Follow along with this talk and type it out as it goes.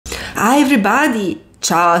Hi everybody!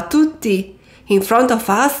 Ciao a tutti! In front of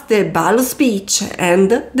us the Balos Beach and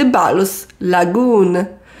the Balos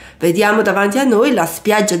Lagoon. Vediamo davanti a noi la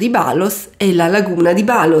spiaggia di Balos e la laguna di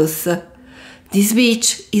Balos. This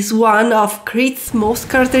beach is one of Crete's most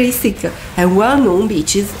characteristic and well-known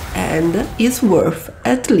beaches and is worth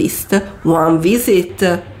at least one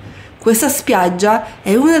visit. Questa spiaggia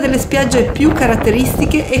è una delle spiagge più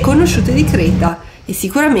caratteristiche e conosciute di Creta e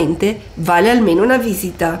sicuramente vale almeno una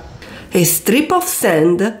visita. A strip of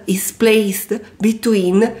sand is placed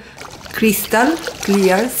between crystal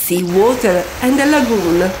clear sea water and the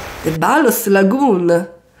lagoon, the Balos Lagoon.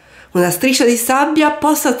 Una striscia di sabbia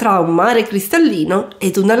posta tra un mare cristallino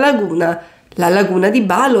ed una laguna, la laguna di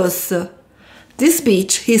Balos. This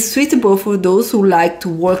beach is suitable for those who like to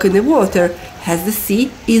walk in the water, as the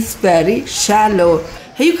sea is very shallow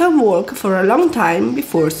and you can walk for a long time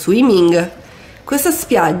before swimming. Questa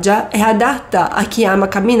spiaggia è adatta a chi ama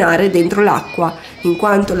camminare dentro l'acqua, in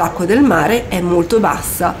quanto l'acqua del mare è molto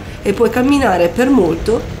bassa e puoi camminare per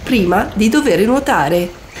molto prima di dover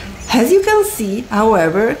nuotare. As you can see,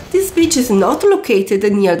 however, this beach is not located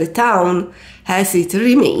near the town, as it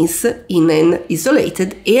remains in an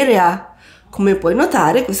isolated area. Come puoi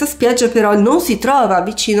notare, questa spiaggia però non si trova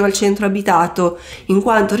vicino al centro abitato, in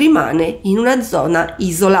quanto rimane in una zona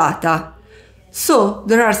isolata. So,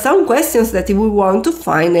 there are some questions that we want to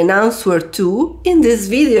find an answer to in this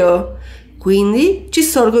video. Quindi ci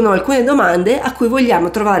sorgono alcune domande a cui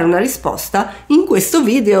vogliamo trovare una risposta in questo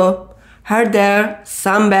video. Are there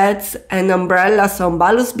sunbeds and umbrellas on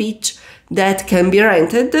Balos Beach that can be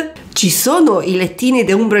rented? Ci sono i lettini ed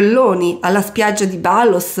ombrelloni alla spiaggia di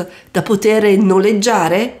Balos da poter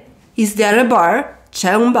noleggiare? Is there a bar?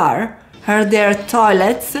 C'è un bar? Are there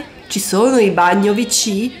toilets? Ci sono i bagni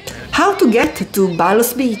WC? How to get to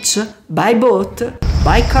Balos Beach? By boat?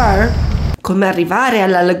 By car? Come arrivare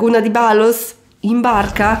alla laguna di Balos? In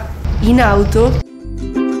barca? In auto?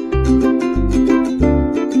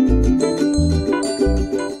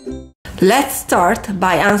 Let's start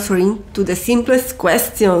by answering to the simplest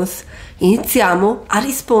questions. Iniziamo a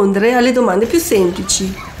rispondere alle domande più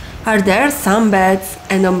semplici. Are there sunbeds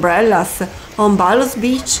and umbrellas on Balos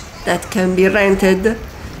Beach that can be rented?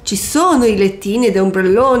 Ci sono i lettini ed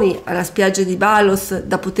ombrelloni alla spiaggia di Balos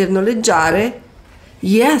da poter noleggiare?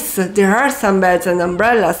 Yes, there are sunbeds and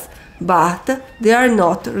umbrellas, but they are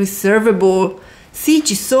not reservable. Sì,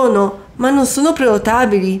 ci sono, ma non sono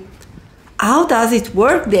prenotabili. How does it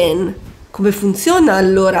work then? Come funziona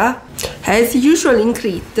allora? As usual in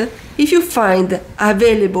Crete, if you find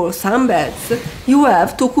available sunbeds, you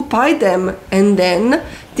have to occupy them and then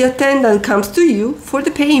the attendant comes to you for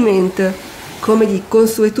the payment. Come di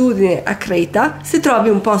consuetudine a Creta, se trovi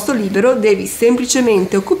un posto libero devi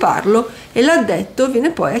semplicemente occuparlo e l'addetto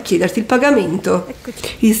viene poi a chiederti il pagamento.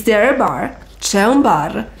 Is there a bar? C'è un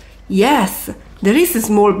bar? Yes, there is a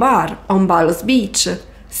small bar on Balos Beach.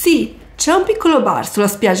 Sì, c'è un piccolo bar sulla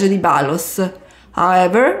spiaggia di Balos.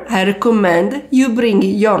 However, I recommend you bring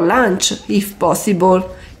your lunch if possible.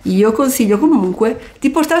 Io consiglio comunque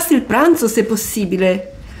di portarsi il pranzo se possibile.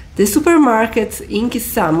 The supermarkets in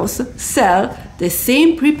Kissamos sell the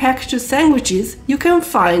same prepackaged sandwiches you can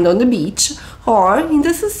find on the beach or in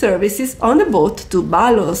the services on the boat to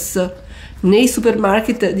Balos. Nei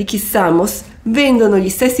supermarket di Kissamos vendono gli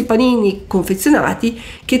stessi panini confezionati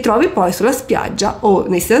che trovi poi sulla spiaggia o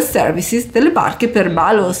nei self-services delle barche per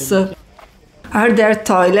Balos. Are there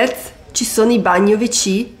toilets? Ci sono i bagni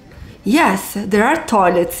WC? Yes, there are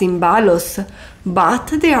toilets in Balos,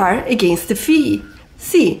 but they are against the fee.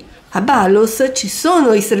 Sì, a Balos ci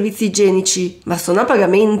sono i servizi igienici, ma sono a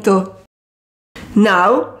pagamento.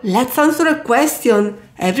 Now, let's answer a question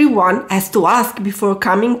everyone has to ask before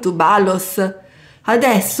coming to Balos.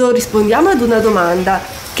 Adesso rispondiamo ad una domanda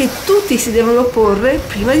che tutti si devono porre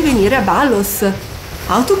prima di venire a Balos.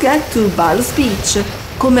 How to get to Balos Beach?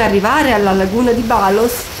 Come arrivare alla laguna di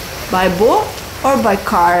Balos? By boat or by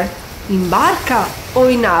car? In barca o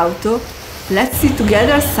in auto? Let's see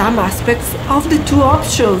together some aspects of the two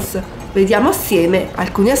options. Vediamo assieme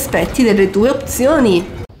alcuni aspetti delle due opzioni.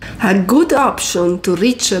 A good option to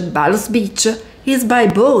reach Balos Beach is by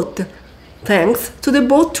boat, thanks to the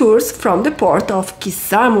boat tours from the port of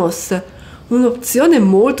Kissamos. Un'opzione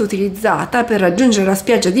molto utilizzata per raggiungere la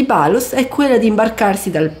spiaggia di Balos è quella di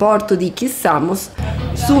imbarcarsi dal porto di Kissamos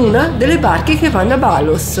su una delle barche che vanno a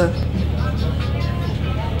Balos.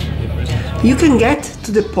 You can get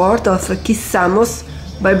to the port of Kissamos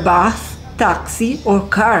by bus, taxi or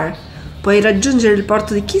car. Puoi raggiungere il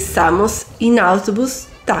porto di Kissamos in autobus,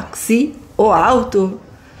 taxi o auto.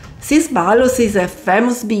 Sie Balos is a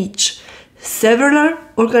famous beach. Several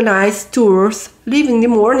organized tours leave in the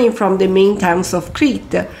morning from the main towns of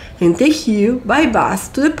Crete and take you by bus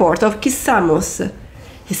to the port of Kissamos.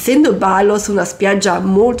 Essendo Balos una spiaggia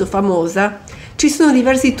molto famosa, ci sono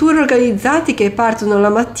diversi tour organizzati che partono la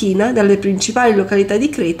mattina dalle principali località di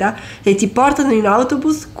Creta e ti portano in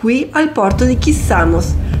autobus qui al porto di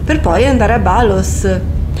Kissamos per poi andare a Balos.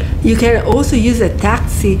 You can also use a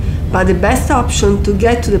taxi, but the best option to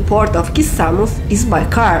get to the port of Kissamos is by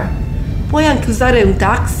car. Puoi anche usare un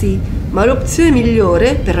taxi, ma l'opzione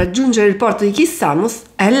migliore per raggiungere il porto di Kissamos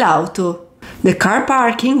è l'auto. The car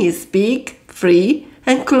parking is big, free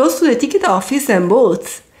and close to the ticket office and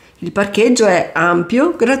boats. Il parcheggio è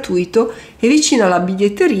ampio, gratuito e vicino alla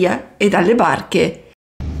biglietteria e alle barche.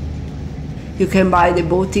 You can buy the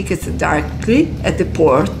boat tickets directly at the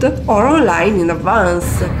port or online in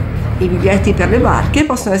advance. I biglietti per le barche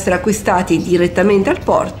possono essere acquistati direttamente al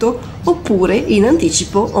porto oppure in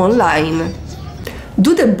anticipo online.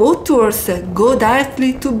 Do the boat tours go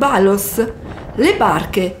directly to Balos? Le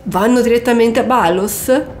barche vanno direttamente a Balos?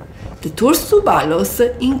 The tours to Balos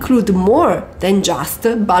include more than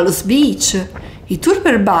just Balos Beach. I tour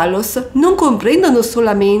per Balos non comprendono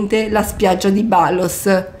solamente la spiaggia di Balos.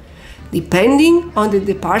 Depending on the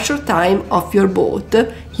departure time of your boat,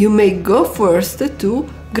 you may go first to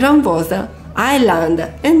Granvosa Island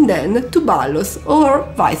and then to Balos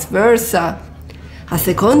or vice versa. A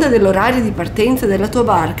seconda dell'orario di partenza della tua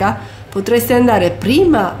barca, potresti andare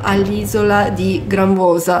prima all'isola di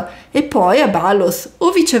Granvosa e poi a Balos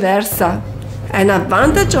o viceversa. An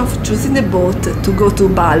advantage of choosing the boat to go to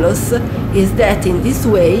Balos is that in this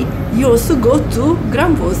way you also go to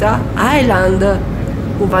Granvosa Island.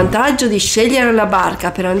 Un vantaggio di scegliere la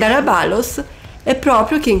barca per andare a Balos è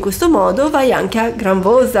proprio che in questo modo vai anche a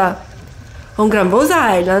Granvosa. On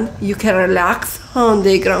Granvosa Island you can relax on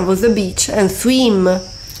the Granvosa Beach and swim.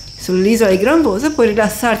 Sull'isola di Granvosa puoi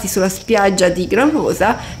rilassarti sulla spiaggia di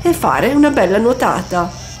Granvosa e fare una bella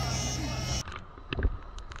nuotata.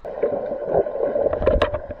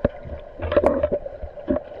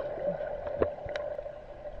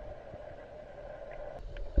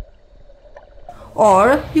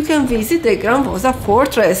 Or you can visit the Granvosa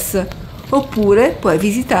Fortress. Oppure puoi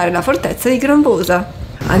visitare la fortezza di Granvosa.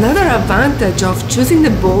 Another advantage of choosing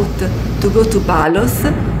the boat to go to Balos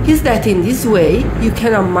is that in this way you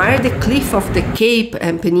can admire the cliff of the Cape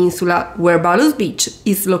and Peninsula where Balos Beach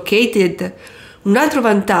is located. Un altro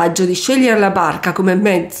vantaggio di scegliere la barca come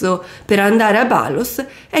mezzo per andare a Balos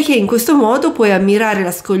è che in questo modo puoi ammirare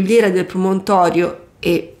la scogliera del promontorio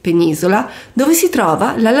e penisola dove si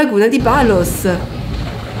trova la Laguna di Balos.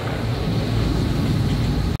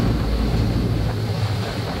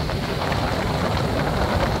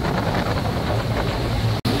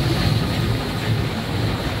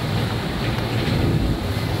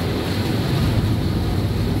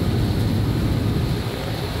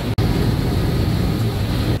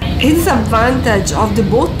 A disadvantage of the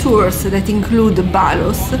boat tours that include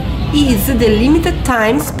Balos is the limited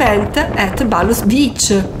time spent at Balos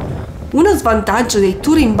Beach. Uno svantaggio dei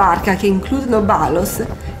tour in barca che includono Balos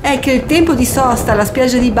è che il tempo di sosta alla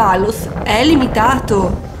spiaggia di Balos è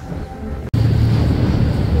limitato.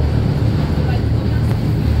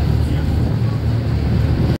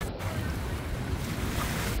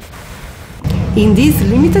 In this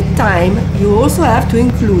limited time, you also have to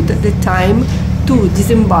include the time to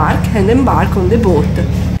disembark and embark on the boat,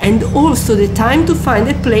 and also the time to find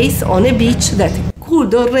a place on a beach that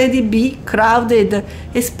could already be crowded,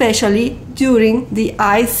 especially during the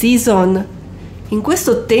high season. In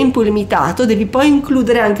questo tempo limitato devi poi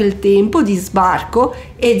includere anche il tempo di sbarco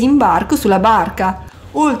e di imbarco sulla barca,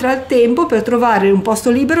 oltre al tempo per trovare un posto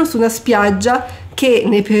libero su una spiaggia che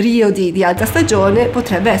nei periodi di alta stagione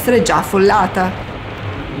potrebbe essere già affollata.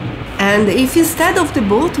 And if instead of the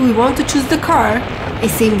boat we want to choose the car? E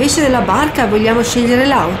se invece della barca vogliamo scegliere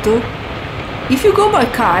l'auto? If you go by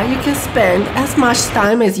car, you can spend as much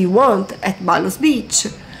time as you want at Balos Beach.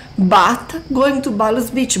 But going to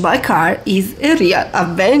Balos Beach by car is a real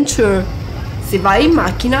adventure. Se vai in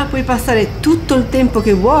macchina puoi passare tutto il tempo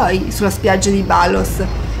che vuoi sulla spiaggia di Balos,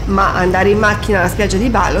 ma andare in macchina alla spiaggia di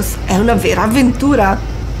Balos è una vera avventura.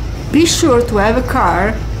 Be sure to have a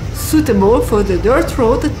car suitable for the dirt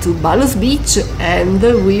road to Balos Beach and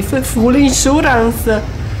with full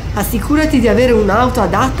insurance. Assicurati di avere un'auto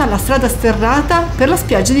adatta alla strada sterrata per la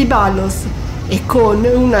spiaggia di Balos e con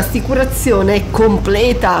un'assicurazione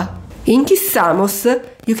completa. In Kissamos,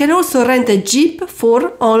 you can also rent a jeep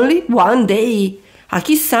for only one day. A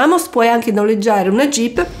Kissamos puoi anche noleggiare una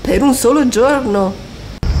jeep per un solo giorno.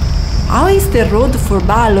 How is the road for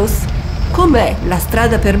Balos? Com'è la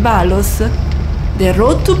strada per Balos? The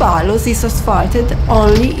road to Balos is asphalted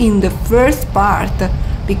only in the first part,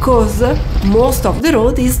 because most of the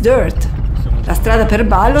road is dirt. La strada per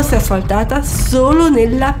Balos è asfaltata solo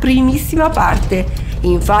nella primissima parte,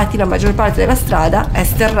 infatti la maggior parte della strada è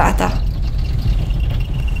sterrata.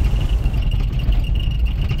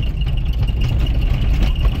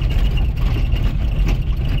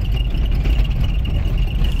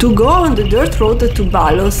 To go on the dirt road to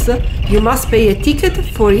Balos, you must pay a ticket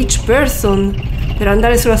for each person. Per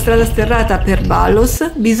andare sulla strada sterrata per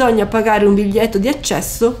Balos bisogna pagare un biglietto di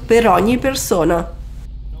accesso per ogni persona.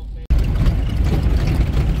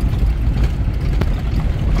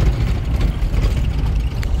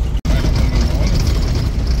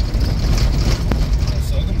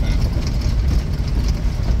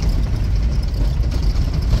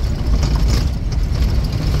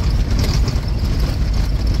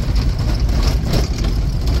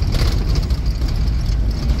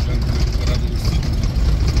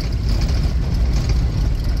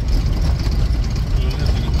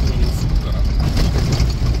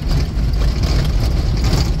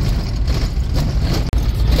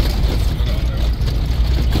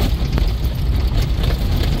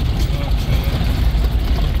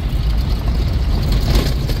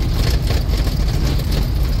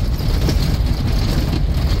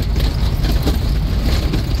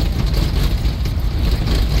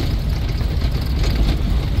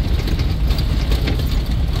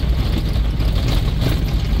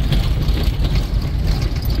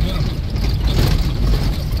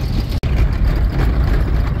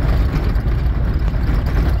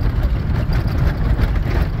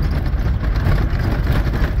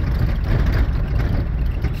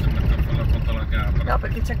 No,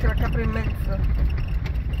 perché c'è anche la capra in mezzo.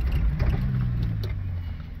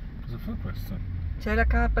 Cosa fa questo? C'è la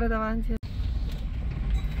capra davanti.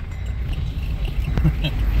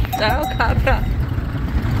 Ciao capra!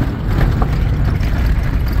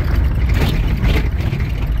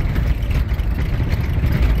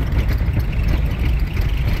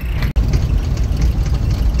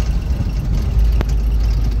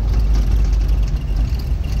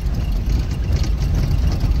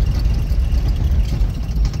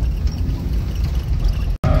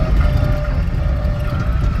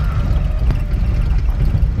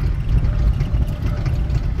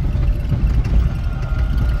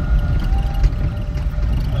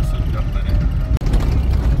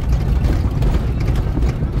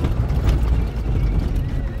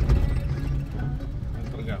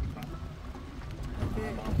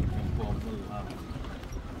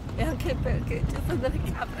 E anche perché ci sono delle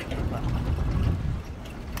capre che qua.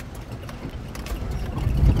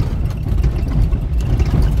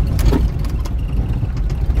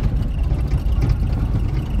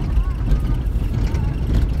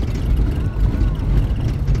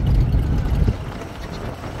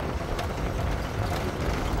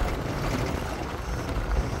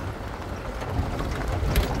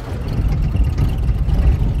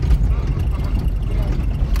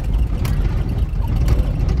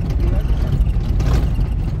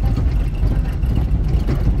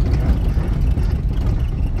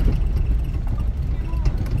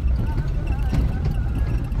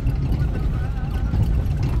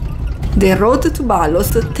 The road to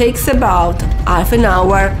Balos takes about half an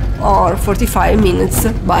hour or 45 minutes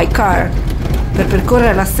by car. Per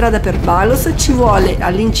percorrere la strada per Balos ci vuole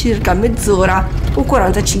all'incirca mezz'ora o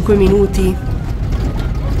 45 minuti.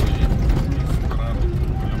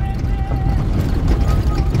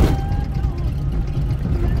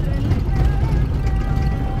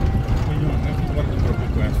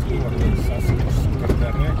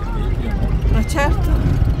 Ma certo.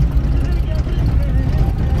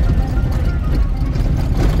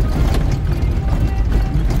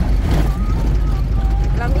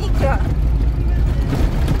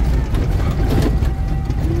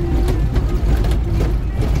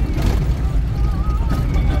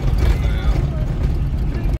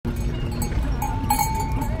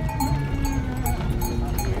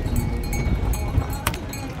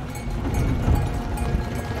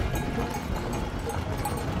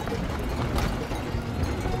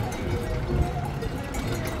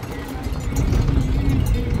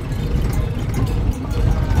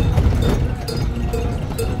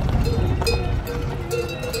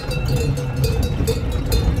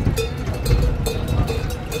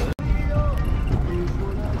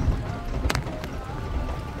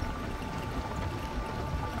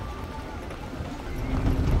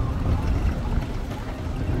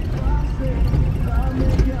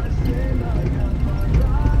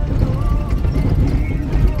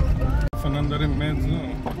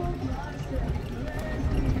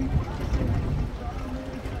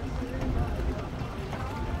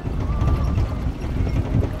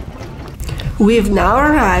 We've now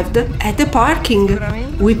arrived at the parking.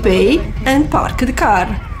 We pay and park the car.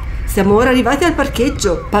 Siamo ora arrivati al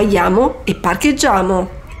parcheggio, paghiamo e parcheggiamo.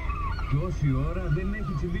 Τόση ώρα δεν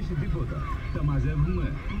έχει τσιμπήσει τίποτα. Τα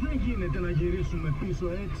μαζεύουμε. Δεν γίνεται να γυρίσουμε πίσω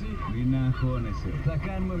έτσι. Μην αγχώνεσαι. Θα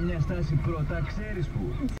κάνουμε μια στάση πρώτα, ξέρεις που.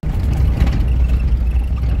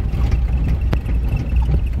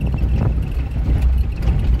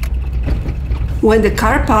 When the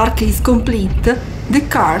car park is complete, the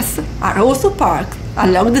cars are also parked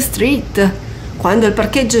along the street. Quando il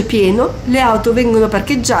parcheggio è pieno, le auto vengono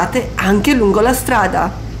parcheggiate anche lungo la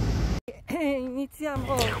strada.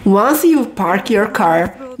 Once you park your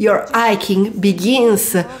car, your hiking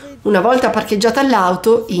begins. Una volta parcheggiata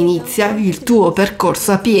l'auto, inizia il tuo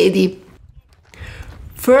percorso a piedi.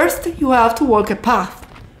 First you have to walk a path.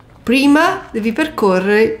 Prima devi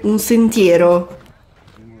percorrere un sentiero.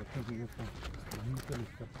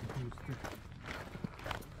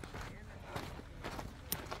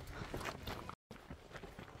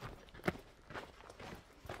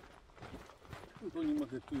 Ogni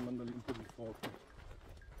maghetto mi manda lì un po' di foto.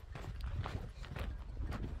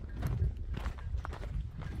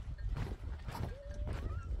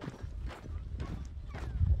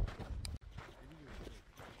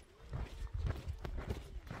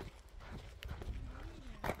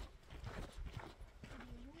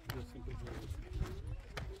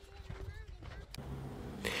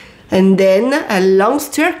 And then a long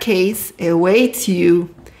staircase awaits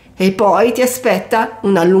you. E poi ti aspetta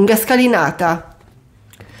una lunga scalinata.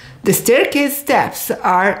 The staircase steps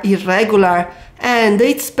are irregular and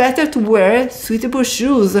it's better to wear suitable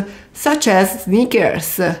shoes, such as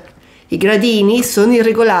sneakers. I gradini sono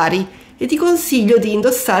irregolari e ti consiglio di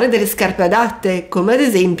indossare delle scarpe adatte, come ad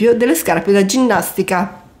esempio delle scarpe da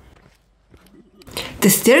ginnastica. The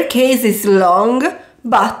staircase is long,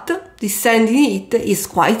 but descending it is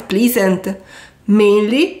quite pleasant,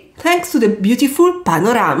 mainly thanks to the beautiful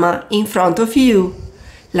panorama in front of you.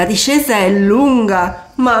 La discesa è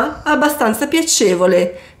lunga, ma abbastanza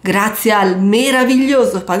piacevole, grazie al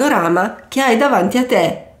meraviglioso panorama che hai davanti a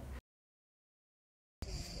te.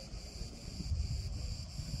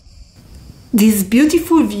 This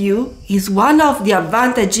beautiful view is one of the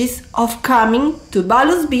advantages of coming to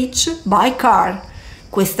Balos Beach by car.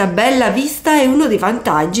 Questa bella vista è uno dei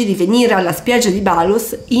vantaggi di venire alla spiaggia di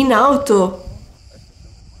Balos in auto.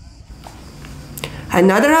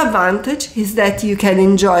 Another advantage is that you can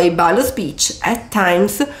enjoy Balos Beach at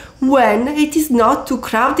times when it is not too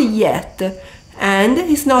crowded yet and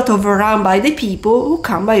is not overrun by the people who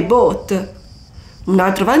come by boat. Un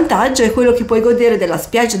altro vantaggio è quello che puoi godere della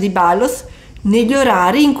spiaggia di Balos negli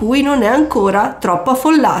orari in cui non è ancora troppo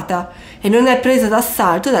affollata e non è presa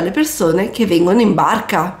d'assalto dalle persone che vengono in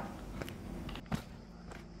barca.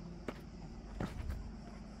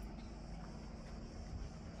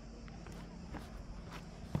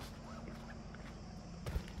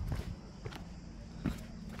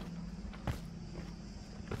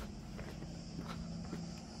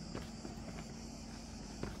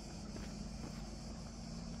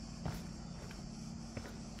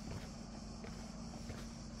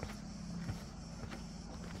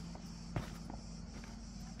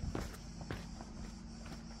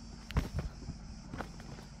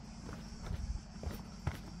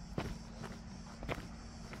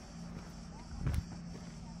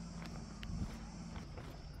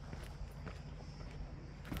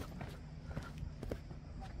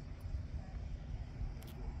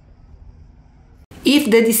 If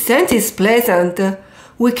the descent is pleasant,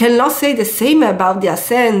 we cannot say the same about the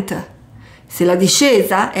ascent. Se la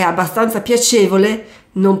discesa è abbastanza piacevole,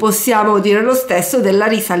 non possiamo dire lo stesso della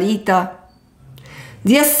risalita.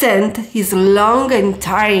 The ascent is long and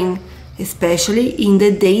tiring, especially in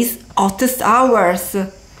the day's hottest hours.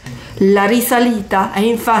 La risalita è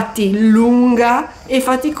infatti lunga e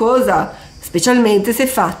faticosa, specialmente se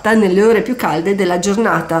fatta nelle ore più calde della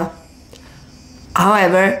giornata.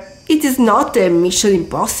 However, it is not a mission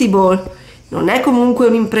impossible. Non è comunque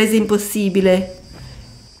un'impresa impossibile.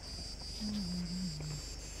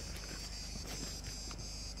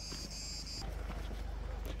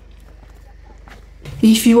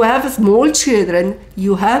 If you have small children,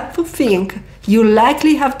 you have to think. You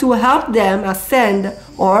likely have to help them ascend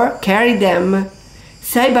or carry them.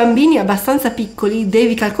 Se hai bambini abbastanza piccoli,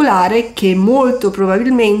 devi calcolare che molto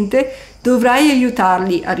probabilmente dovrai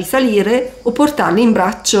aiutarli a risalire o portarli in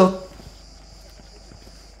braccio.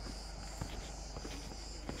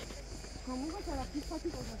 Comunque sarà più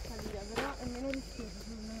faticosa salire, però è meno rischioso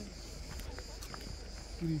secondo me.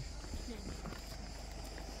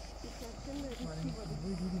 Perché accendere il cibo di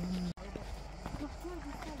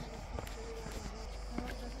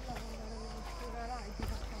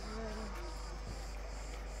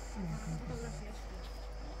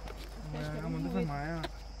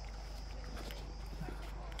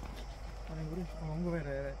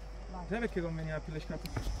Sai perché conveniva più le scarpe?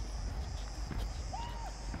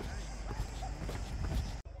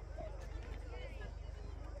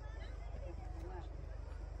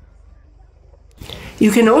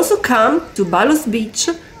 You can also come to Balos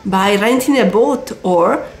Beach by renting a boat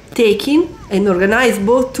or taking an organized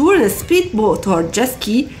boat tour and a speedboat or jet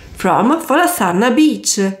ski from Falasarna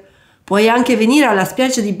Beach. Puoi anche venire alla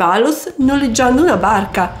spiaggia di Balos noleggiando una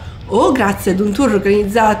barca o grazie ad un tour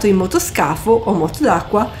organizzato in motoscafo o moto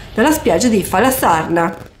d'acqua dalla spiaggia di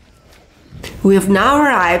Falasarna. We have now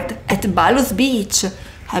arrived at Balos Beach.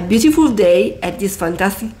 A beautiful day at this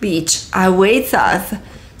fantastic beach awaits us.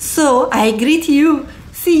 So I greet you.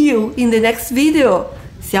 See you in the next video.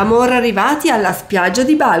 Siamo ora arrivati alla spiaggia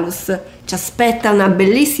di Balos. Ci aspetta una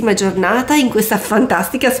bellissima giornata in questa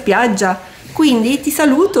fantastica spiaggia. Quindi ti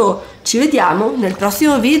saluto. Ci vediamo nel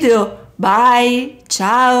prossimo video. Bye.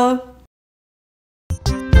 Ciao.